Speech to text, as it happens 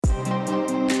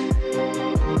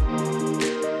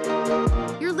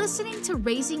to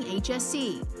Raising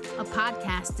HSE, a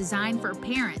podcast designed for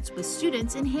parents with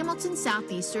students in Hamilton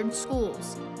Southeastern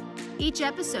schools. Each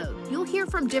episode, you'll hear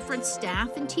from different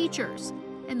staff and teachers,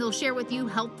 and they'll share with you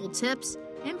helpful tips,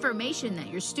 information that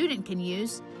your student can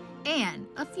use, and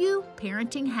a few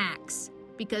parenting hacks,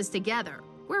 because together,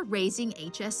 we're raising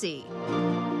HSE.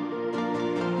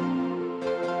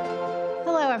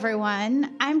 Hello,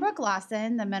 everyone. I'm Brooke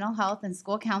Lawson, the Mental Health and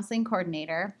School Counseling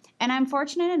Coordinator, and I'm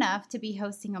fortunate enough to be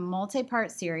hosting a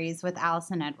multi-part series with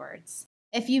Allison Edwards.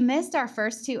 If you missed our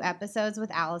first 2 episodes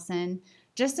with Allison,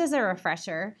 just as a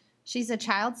refresher, she's a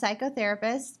child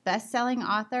psychotherapist, best-selling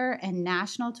author, and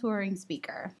national touring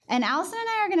speaker. And Allison and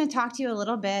I are going to talk to you a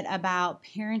little bit about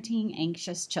parenting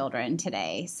anxious children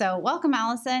today. So welcome,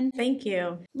 Allison. Thank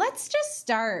you. Let's just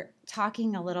start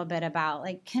talking a little bit about,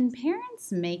 can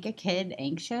parents make a kid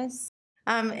anxious?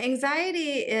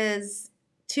 Anxiety is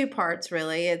 2 parts,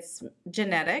 really. It's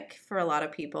genetic for a lot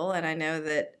of people. And I know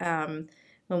that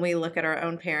when we look at our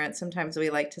own parents, sometimes we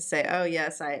like to say, oh,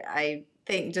 yes, I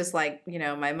think just like,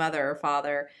 my mother or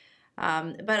father.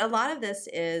 But a lot of this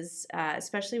is,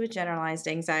 especially with generalized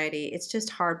anxiety, it's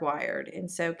just hardwired. And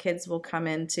so kids will come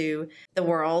into the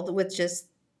world with just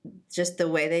the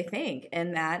way they think.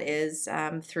 And that is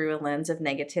through a lens of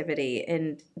negativity.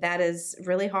 And that is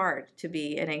really hard to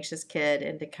be an anxious kid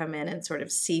and to come in and sort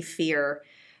of see fear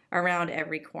around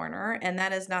every corner. And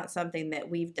that is not something that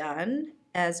we've done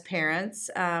as parents.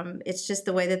 It's just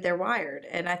the way that they're wired.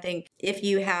 And I think if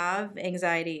you have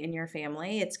anxiety in your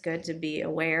family, it's good to be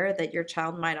aware that your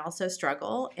child might also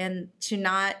struggle and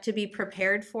to be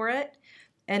prepared for it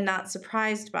and not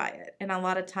surprised by it. And a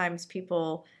lot of times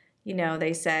people,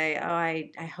 they say, oh,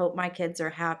 I hope my kids are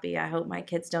happy. I hope my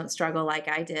kids don't struggle like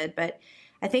I did. But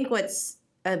I think what's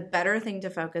a better thing to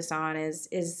focus on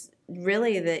is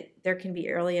really that there can be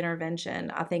early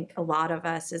intervention. I think a lot of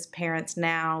us as parents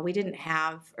now, we didn't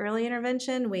have early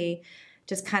intervention. We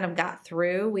just kind of got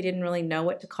through. We didn't really know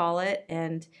what to call it.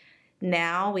 And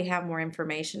now we have more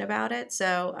information about it.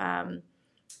 So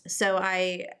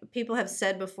people have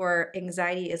said before,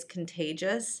 anxiety is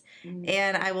contagious. Mm-hmm.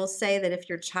 And I will say that if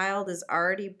your child is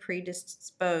already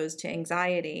predisposed to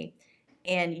anxiety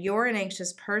and you're an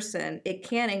anxious person, it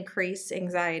can increase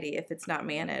anxiety if it's not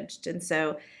managed. And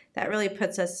so that really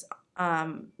puts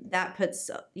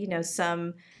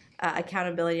some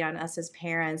accountability on us as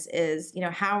parents is,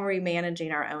 how are we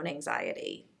managing our own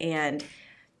anxiety? And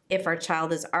if our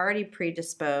child is already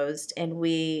predisposed and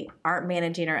we aren't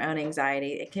managing our own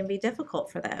anxiety, it can be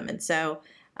difficult for them. And so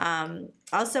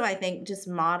also I think just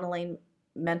modeling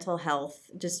mental health,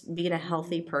 just being a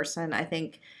healthy person. I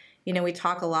think, we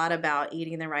talk a lot about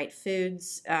eating the right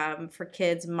foods for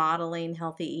kids, modeling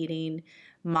healthy eating,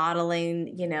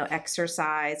 modeling,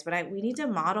 exercise. But we need to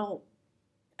model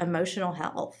emotional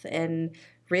health and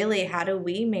really how do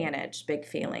we manage big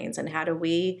feelings and how do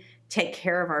we take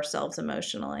care of ourselves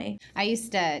emotionally. I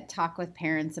used to talk with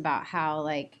parents about how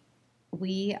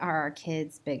we are our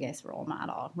kids' biggest role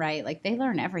model, right? They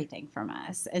learn everything from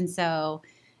us. And so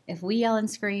if we yell and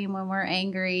scream when we're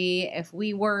angry, if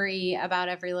we worry about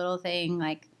every little thing,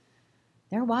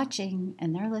 they're watching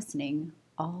and they're listening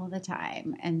all the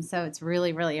time. And so it's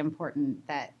really, really important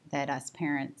that us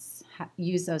parents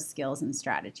use those skills and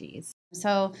strategies.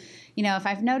 So, if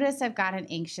I've noticed I've got an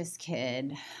anxious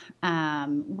kid,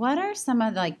 what are some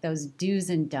of those do's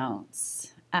and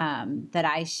don'ts that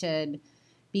I should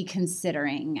be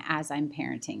considering as I'm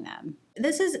parenting them?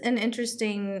 This is an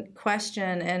interesting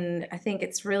question, and I think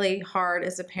it's really hard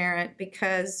as a parent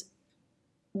because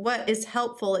what is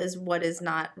helpful is what is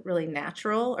not really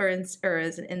natural or is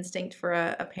an instinct for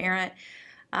a parent.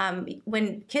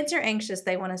 When kids are anxious,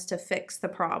 they want us to fix the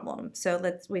problem. So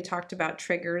we talked about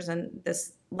triggers in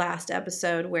this last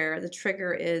episode where the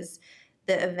trigger is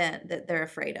the event that they're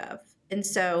afraid of. And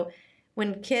so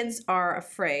when kids are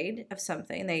afraid of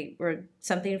something, or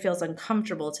something feels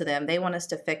uncomfortable to them, they want us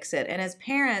to fix it. And as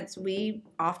parents, we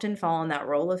often fall in that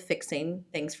role of fixing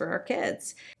things for our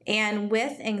kids. And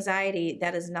with anxiety,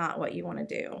 that is not what you want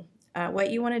to do.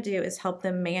 What you want to do is help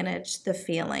them manage the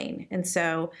feeling. And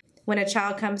so when a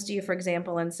child comes to you, for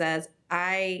example, and says,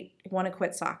 I want to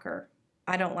quit soccer.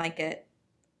 I don't like it.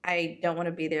 I don't want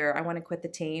to be there. I want to quit the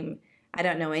team. I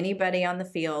don't know anybody on the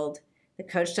field. The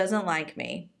coach doesn't like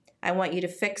me. I want you to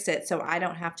fix it so I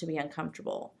don't have to be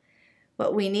uncomfortable.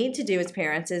 What we need to do as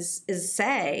parents is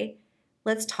say,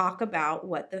 let's talk about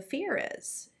what the fear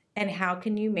is and how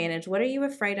can you manage, what are you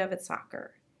afraid of at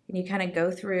soccer? And you kind of go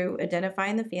through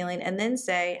identifying the feeling and then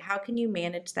say, how can you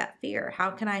manage that fear? How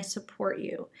can I support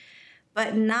you?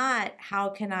 But not how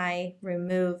can I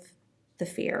remove the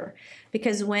fear?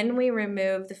 Because when we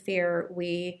remove the fear,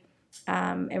 we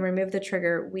and remove the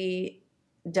trigger, we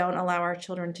don't allow our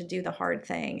children to do the hard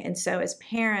thing. And so as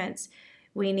parents,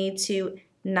 we need to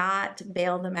not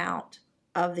bail them out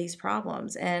of these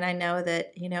problems. And I know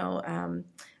that,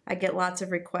 I get lots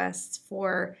of requests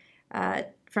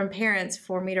from parents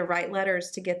for me to write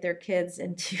letters to get their kids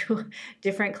into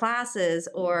different classes,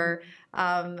 or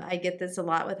I get this a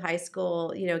lot with high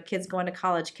school, kids going to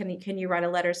college. Can you write a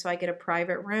letter so I get a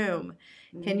private room?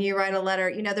 Can you write a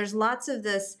letter? There's lots of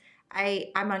this.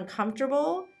 I'm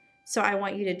uncomfortable, so I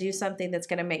want you to do something that's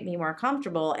going to make me more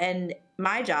comfortable. And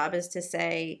my job is to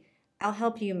say, I'll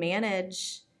help you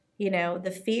manage,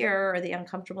 the fear or the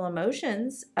uncomfortable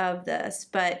emotions of this.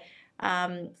 But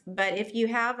if you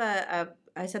have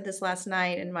I said this last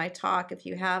night in my talk, if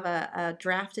you have a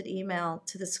drafted email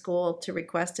to the school to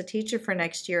request a teacher for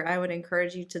next year, I would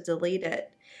encourage you to delete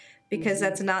it, because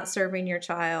that's not serving your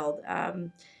child.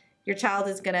 Your child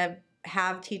is going to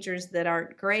have teachers that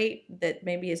aren't great, that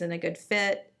maybe isn't a good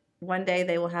fit. One day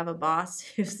they will have a boss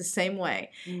who's the same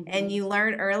way. And you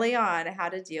learn early on how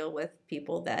to deal with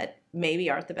people that maybe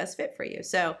aren't the best fit for you.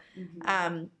 So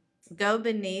go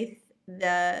beneath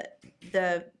the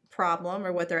problem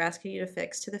or what they're asking you to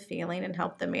fix to the feeling, and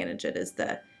help them manage it is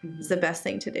the best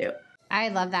thing to do. I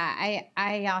love that.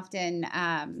 I often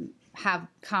have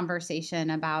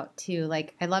conversation about too,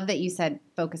 like, I love that you said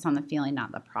focus on the feeling,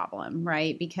 not the problem,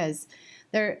 right? Because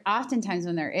there oftentimes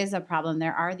when there is a problem,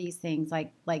 there are these things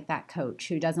like that coach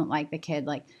who doesn't like the kid.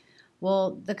 Like,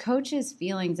 well, the coach's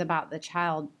feelings about the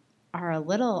child are a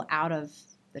little out of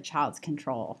the child's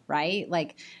control, right?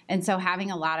 Like, and so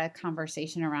having a lot of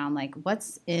conversation around like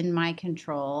what's in my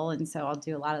control. And so I'll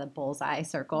do a lot of the bullseye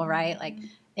circle, right? Like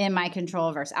in my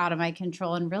control versus out of my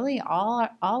control. And really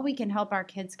all we can help our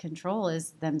kids control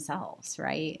is themselves,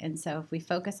 right? And so if we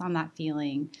focus on that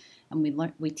feeling and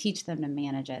we teach them to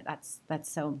manage it, that's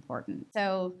so important.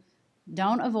 So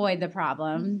don't avoid the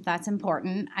problem. That's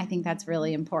important. I think that's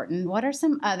really important. What are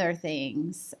some other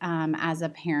things as a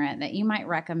parent that you might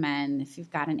recommend if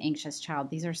you've got an anxious child?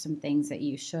 These are some things that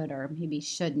you should or maybe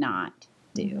should not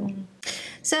do.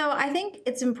 So I think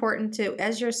it's important to,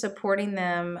 as you're supporting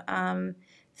them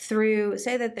through,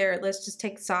 say that let's just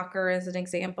take soccer as an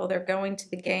example. They're going to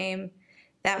the game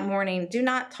that morning. Do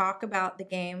not talk about the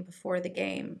game before the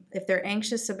game. If they're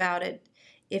anxious about it,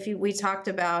 we talked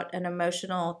about an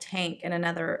emotional tank in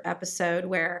another episode,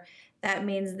 where that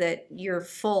means that you're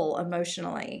full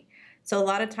emotionally. So a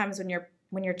lot of times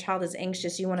when your child is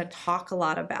anxious, you want to talk a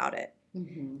lot about it.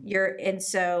 And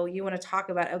so you want to talk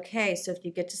about, okay, so if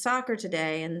you get to soccer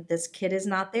today and this kid is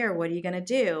not there, what are you going to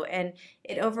do? And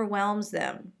it overwhelms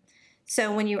them.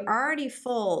 So when you're already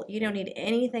full, you don't need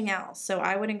anything else. So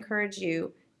I would encourage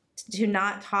you to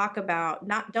not talk about,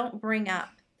 don't bring up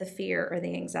the fear or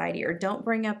the anxiety, or don't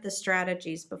bring up the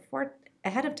strategies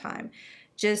ahead of time.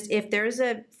 Just if there's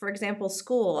for example,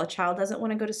 school, a child doesn't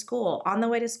want to go to school. On the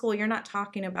way to school, you're not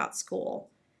talking about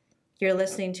school. You're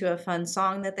listening to a fun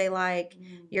song that they like.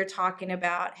 You're talking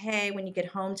about, hey, when you get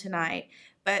home tonight.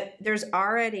 But there's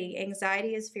already,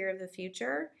 anxiety is fear of the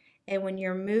future. And when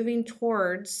you're moving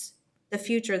towards the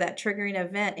future, that triggering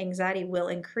event, anxiety will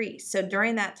increase. So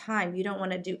during that time, you don't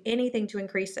want to do anything to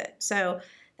increase it. So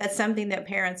that's something that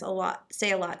parents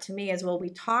say a lot to me as well.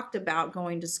 We talked about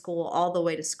going to school all the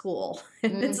way to school.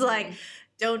 It's like,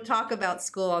 don't talk about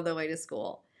school on the way to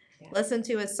school. Yeah. Listen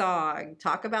to a song,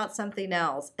 talk about something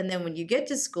else. And then when you get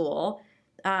to school,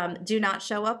 do not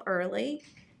show up early.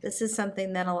 This is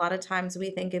something that a lot of times we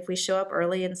think if we show up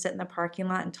early and sit in the parking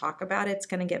lot and talk about it, it's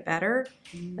going to get better.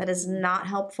 That is not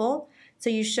helpful. So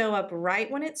you show up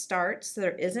right when it starts, so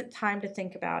there isn't time to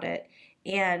think about it.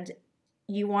 And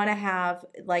you want to have,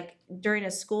 like, during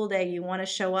a school day, you want to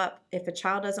show up. If a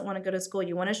child doesn't want to go to school,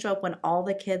 you want to show up when all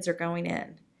the kids are going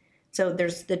in. So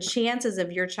there's the chances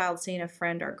of your child seeing a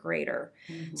friend are greater.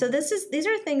 So these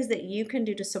are things that you can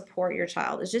do to support your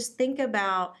child. Is just think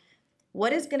about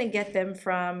what is going to get them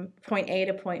from point A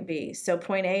to point B. So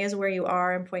point A is where you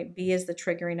are, and point B is the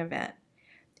triggering event.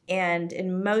 And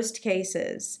in most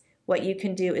cases, what you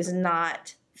can do is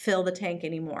not fill the tank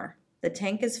anymore. The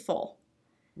tank is full.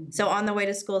 So on the way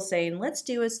to school, saying, let's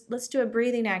do a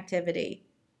breathing activity.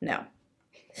 No.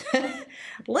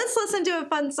 Let's listen to a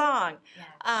fun song.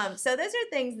 Yeah. So those are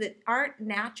things that aren't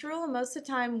natural. Most of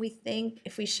the time we think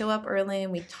if we show up early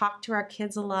and we talk to our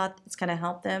kids a lot, it's going to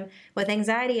help them. With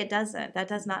anxiety, it doesn't. That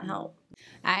does not help.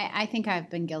 I think I've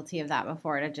been guilty of that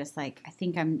before, to just like, I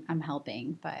think I'm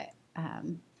helping, but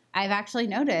I've actually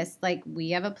noticed, like, we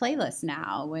have a playlist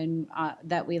now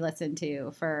that we listen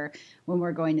to for when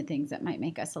we're going to things that might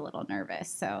make us a little nervous.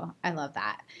 So I love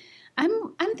that.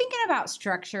 I'm thinking about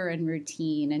structure and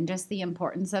routine and just the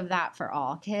importance of that for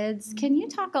all kids. Can you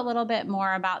talk a little bit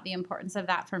more about the importance of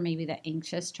that for maybe the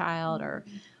anxious child, or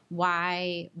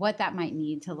what that might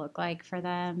need to look like for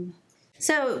them?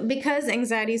 So, because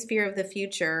anxiety is fear of the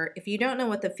future, if you don't know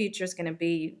what the future is going to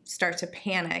be, you start to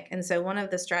panic. And so, one of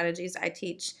the strategies I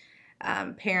teach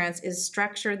parents is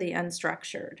structure the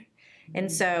unstructured.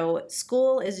 And so,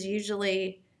 school is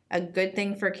usually a good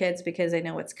thing for kids because they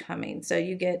know what's coming. So,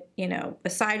 you get,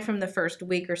 aside from the first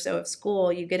week or so of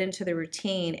school, you get into the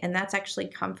routine, and that's actually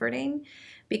comforting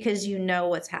because you know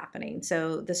what's happening.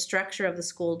 So, the structure of the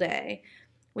school day.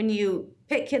 When you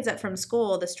pick kids up from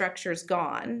school, the structure is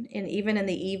gone. And even in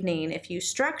the evening, if you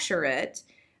structure it,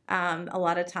 a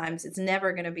lot of times it's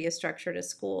never going to be a structure to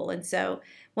school. And so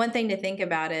one thing to think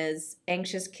about is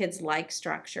anxious kids like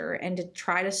structure, and to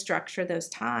try to structure those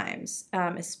times,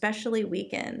 especially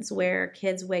weekends where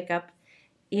kids wake up,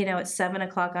 at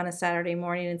 7:00 on a Saturday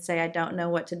morning and say, I don't know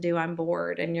what to do, I'm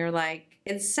bored. And you're like,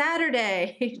 it's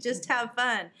Saturday, just have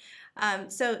fun.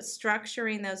 So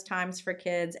structuring those times for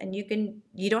kids, and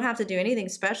you don't have to do anything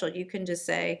special. You can just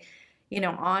say,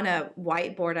 on a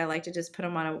whiteboard, I like to just put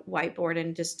them on a whiteboard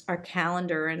and just our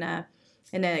calendar in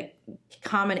a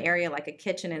common area like a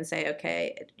kitchen, and say,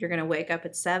 okay, you're going to wake up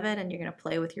at 7 and you're going to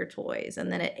play with your toys.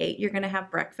 And then at 8, you're going to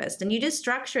have breakfast, and you just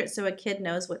structure it so a kid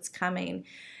knows what's coming.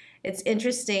 It's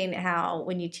interesting how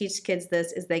when you teach kids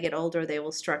this, as they get older, they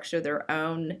will structure their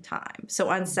own time. So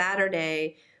on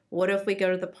Saturday, what if we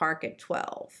go to the park at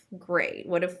 12? Great.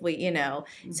 What if we,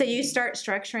 so you start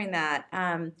structuring that.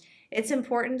 It's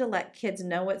important to let kids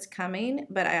know what's coming,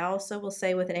 but I also will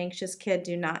say with an anxious kid,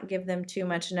 do not give them too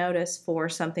much notice for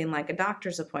something like a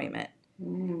doctor's appointment.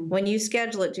 When you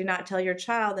schedule it, do not tell your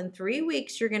child in 3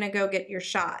 weeks you're going to go get your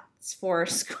shots for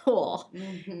school.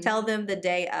 Tell them the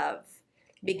day of,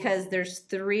 because there's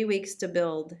 3 weeks to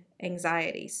build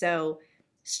anxiety. So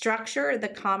structure the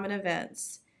common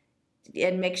events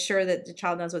and make sure that the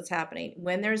child knows what's happening.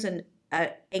 When there's an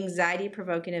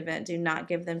anxiety-provoking event, do not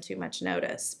give them too much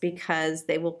notice, because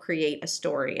they will create a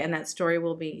story, and that story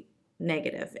will be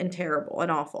negative and terrible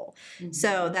and awful.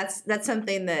 So that's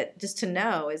something that just to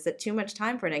know, is that too much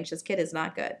time for an anxious kid is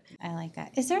not good. I like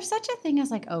that. Is there such a thing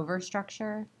as like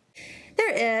overstructure?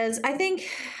 There is. I think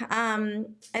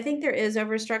there is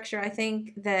overstructure. I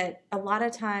think that a lot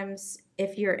of times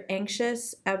if you're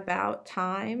anxious about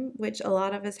time, which a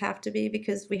lot of us have to be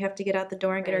because we have to get out the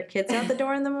door and get our kids out the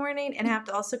door in the morning and have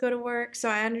to also go to work. So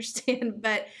I understand.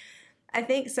 But I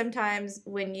think sometimes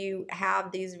when you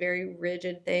have these very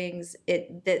rigid things,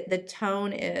 the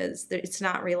tone is that it's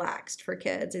not relaxed for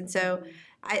kids. And so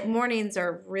mornings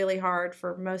are really hard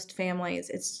for most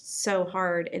families. It's so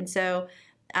hard. And so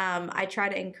I try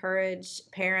to encourage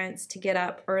parents to get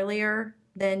up earlier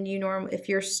than you normally. If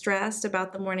you're stressed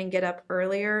about the morning, get up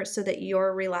earlier so that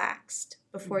you're relaxed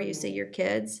before you see your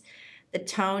kids. The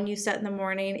tone you set in the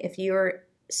morning, if you're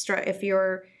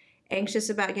anxious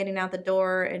about getting out the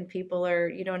door and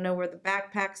you don't know where the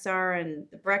backpacks are and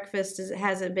the breakfast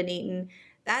hasn't been eaten,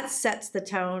 that sets the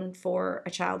tone for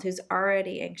a child who's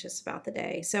already anxious about the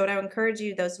day. So I encourage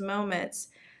you, those moments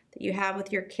that you have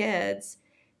with your kids,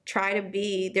 try to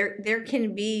be there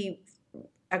can be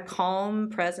a calm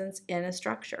presence in a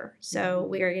structure. So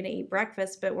we are going to eat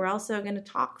breakfast, but we're also going to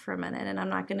talk for a minute, and I'm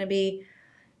not going to be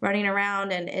running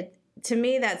around. And to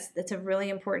me, that's a really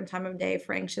important time of day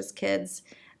for anxious kids.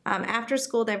 After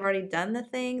school, they've already done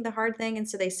the hard thing, and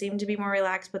so they seem to be more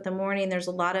relaxed. But the morning, there's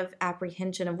a lot of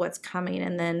apprehension of what's coming,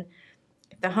 and then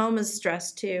if the home is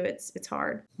stressed too, it's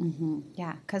hard.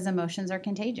 Yeah, because emotions are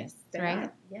contagious, right?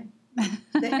 Yeah.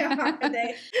 They are.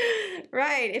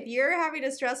 Right. If you're having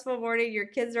a stressful morning, your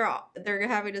kids they're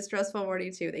having a stressful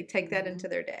morning too. They take that into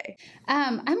their day.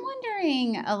 I'm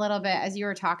wondering a little bit, as you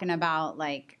were talking about,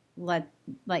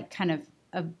 kind of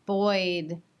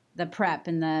avoid the prep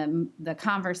and the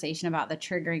conversation about the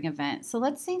triggering event. So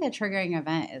let's say the triggering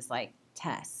event is like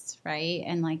tests, right?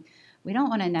 And we don't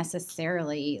want to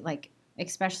necessarily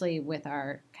especially with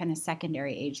our kind of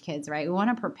secondary age kids, right? We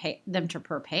want to prepare them to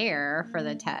prepare for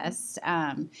the test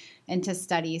and to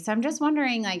study. So I'm just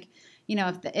wondering,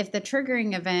 if the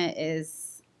triggering event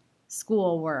is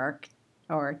schoolwork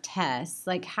or tests,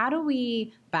 how do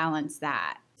we balance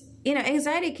that?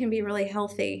 Anxiety can be really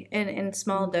healthy in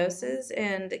small doses,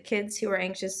 and kids who are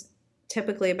anxious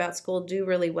typically about school do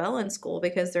really well in school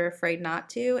because they're afraid not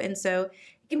to. And so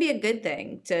it can be a good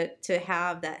thing to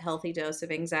have that healthy dose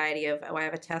of anxiety of, I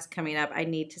have a test coming up, I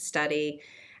need to study,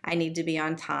 I need to be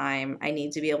on time, I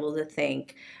need to be able to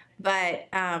think. But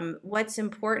what's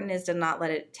important is to not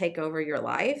let it take over your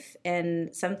life.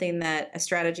 And something that a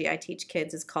strategy I teach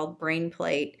kids is called brain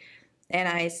plate. And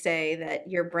I say that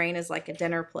your brain is like a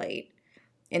dinner plate.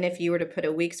 And if you were to put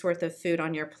a week's worth of food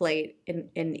on your plate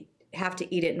and have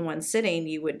to eat it in one sitting,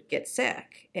 you would get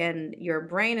sick. And your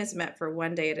brain is meant for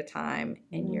one day at a time,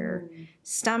 and your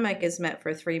stomach is meant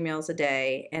for 3 meals a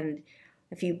day. And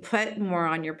if you put more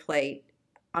on your plate,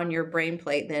 on your brain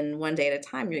plate, than one day at a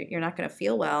time, you're not going to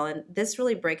feel well. And this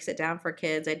really breaks it down for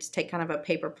kids. I just take kind of a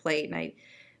paper plate and I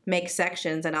make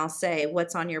sections, and I'll say,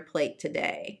 what's on your plate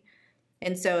today?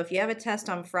 And so if you have a test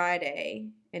on Friday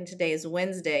and today is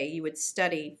Wednesday, you would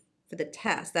study for the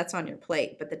test. That's on your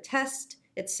plate. But the test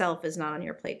itself is not on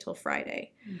your plate till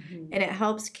Friday. And it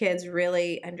helps kids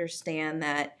really understand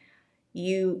that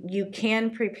you can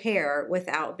prepare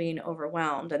without being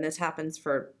overwhelmed. And this happens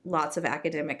for lots of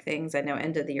academic things. I know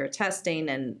end of the year testing,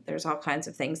 and there's all kinds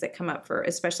of things that come up for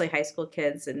especially high school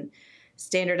kids, and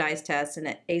standardized tests and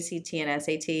ACT and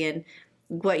SAT. And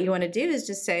what you want to do is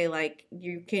just say, like,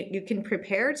 you can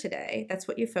prepare today. That's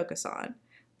what you focus on.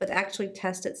 But actually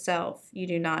test itself,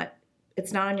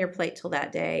 it's not on your plate till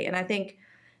that day. And I think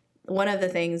one of the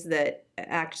things that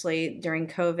actually during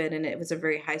COVID, and it was a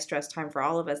very high stress time for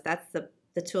all of us, that's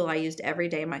the tool I used every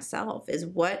day myself, is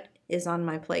what is on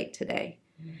my plate today.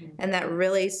 And that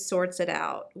really sorts it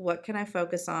out. What can I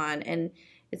focus on? And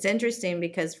it's interesting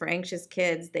because for anxious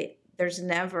kids, there's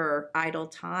never idle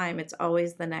time. It's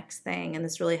always the next thing. And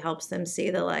this really helps them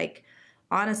see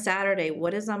on a Saturday,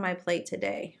 what is on my plate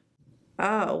today?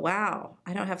 Oh, wow,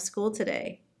 I don't have school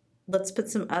today. Let's put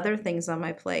some other things on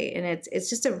my plate. And it's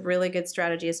just a really good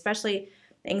strategy, especially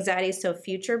anxiety is so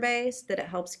future-based that it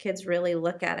helps kids really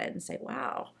look at it and say,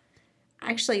 wow.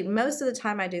 Actually, most of the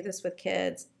time I do this with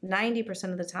kids,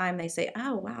 90% of the time they say,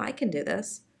 oh, wow, I can do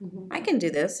this. I can do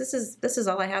this. This is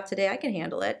all I have today. I can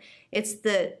handle it. It's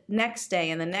the next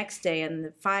day and the next day and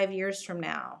the 5 years from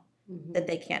now that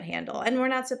they can't handle. And we're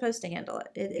not supposed to handle it.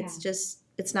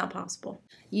 It's not possible.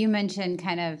 You mentioned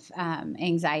kind of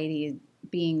anxiety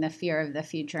being the fear of the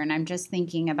future. And I'm just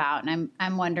thinking about, and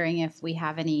I'm wondering if we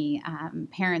have any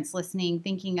parents listening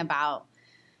thinking about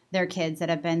their kids that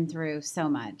have been through so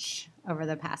much over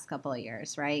the past couple of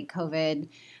years, right? COVID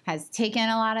has taken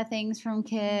a lot of things from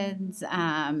kids.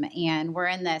 And we're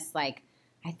in this, I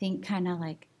think kind of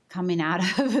coming out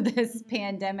of this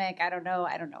pandemic. I don't know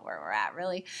where we're at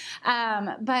really.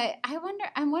 But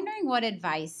I'm wondering what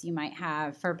advice you might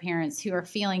have for parents who are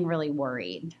feeling really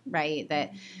worried, right?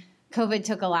 That COVID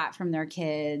took a lot from their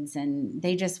kids and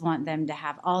they just want them to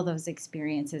have all those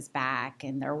experiences back,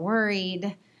 and they're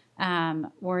worried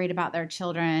about their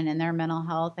children and their mental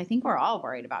health. I think we're all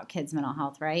worried about kids' mental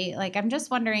health, right? I'm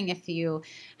just wondering if you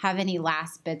have any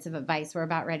last bits of advice. We're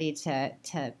about ready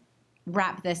to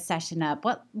wrap this session up.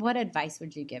 What advice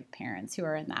would you give parents who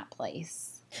are in that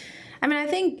place? I mean,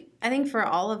 I think for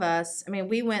all of us,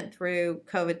 we went through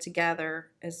COVID together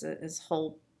as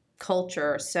whole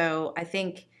culture. So I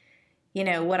think,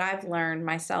 what I've learned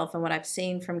myself and what I've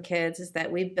seen from kids is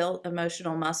that we built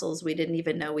emotional muscles we didn't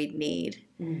even know we'd need.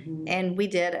 And we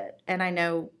did it. And I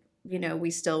know,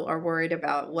 we still are worried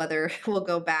about whether we'll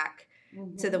go back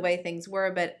to the way things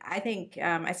were. But I think,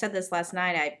 I said this last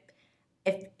night,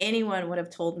 if anyone would have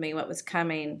told me what was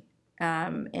coming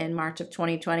in March of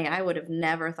 2020, I would have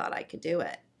never thought I could do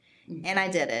it. And I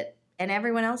did it. And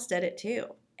everyone else did it too.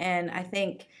 And I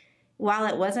think while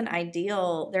it wasn't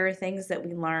ideal, there are things that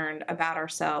we learned about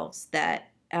ourselves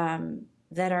that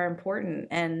are important.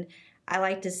 And I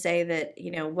like to say that,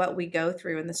 what we go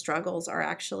through and the struggles are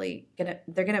actually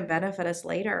they're gonna benefit us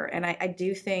later. And I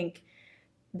do think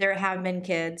there have been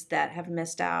kids that have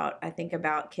missed out. I think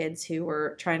about kids who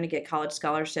were trying to get college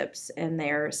scholarships and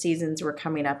their seasons were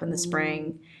coming up in the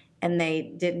spring, and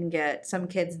some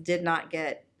kids did not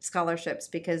get scholarships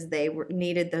because they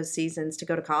needed those seasons to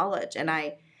go to college. And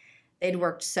they'd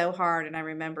worked so hard. And I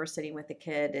remember sitting with a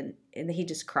kid and he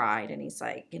just cried. And he's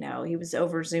like, he was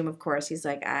over Zoom, of course. He's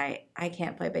like, I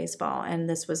can't play baseball. And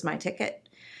this was my ticket.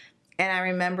 And I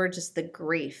remember just the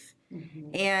grief.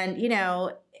 And,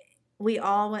 we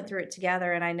all went through it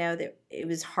together. And I know that it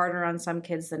was harder on some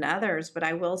kids than others. But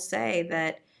I will say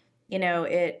that,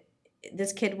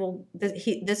 this kid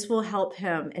this will help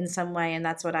him in some way. And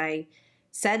that's what I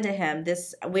said to him.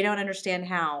 We don't understand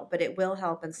how, but it will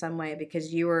help in some way,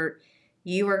 because you are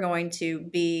going to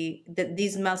be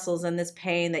these muscles and this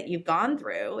pain that you've gone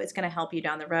through. It's going to help you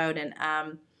down the road. And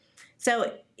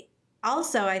so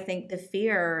also, I think the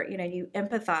fear, you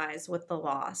empathize with the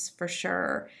loss for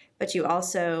sure, but you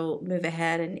also move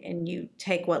ahead and you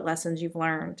take what lessons you've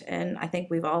learned. And I think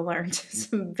we've all learned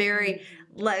some very,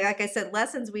 like I said,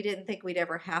 lessons we didn't think we'd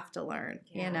ever have to learn,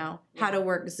 how to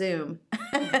work Zoom,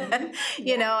 how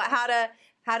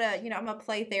how to, I'm a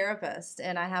play therapist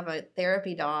and I have a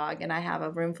therapy dog and I have a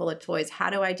room full of toys. How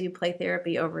do I do play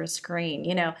therapy over a screen?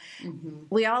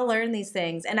 We all learn these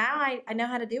things, and now I know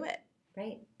how to do it.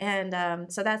 Right.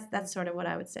 And so that's sort of what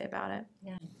I would say about it.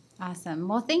 Yeah. Awesome.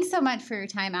 Well, thanks so much for your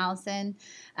time, Allison.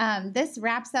 This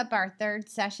wraps up our third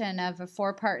session of a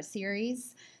 4-part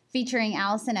series featuring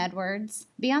Allison Edwards.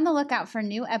 Be on the lookout for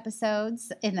new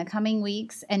episodes in the coming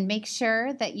weeks, and make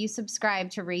sure that you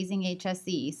subscribe to Raising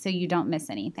HSE so you don't miss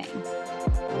anything.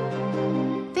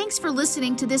 Thanks for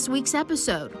listening to this week's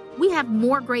episode. We have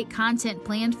more great content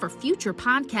planned for future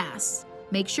podcasts.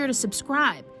 Make sure to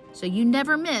subscribe so you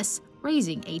never miss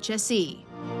Raising HSE.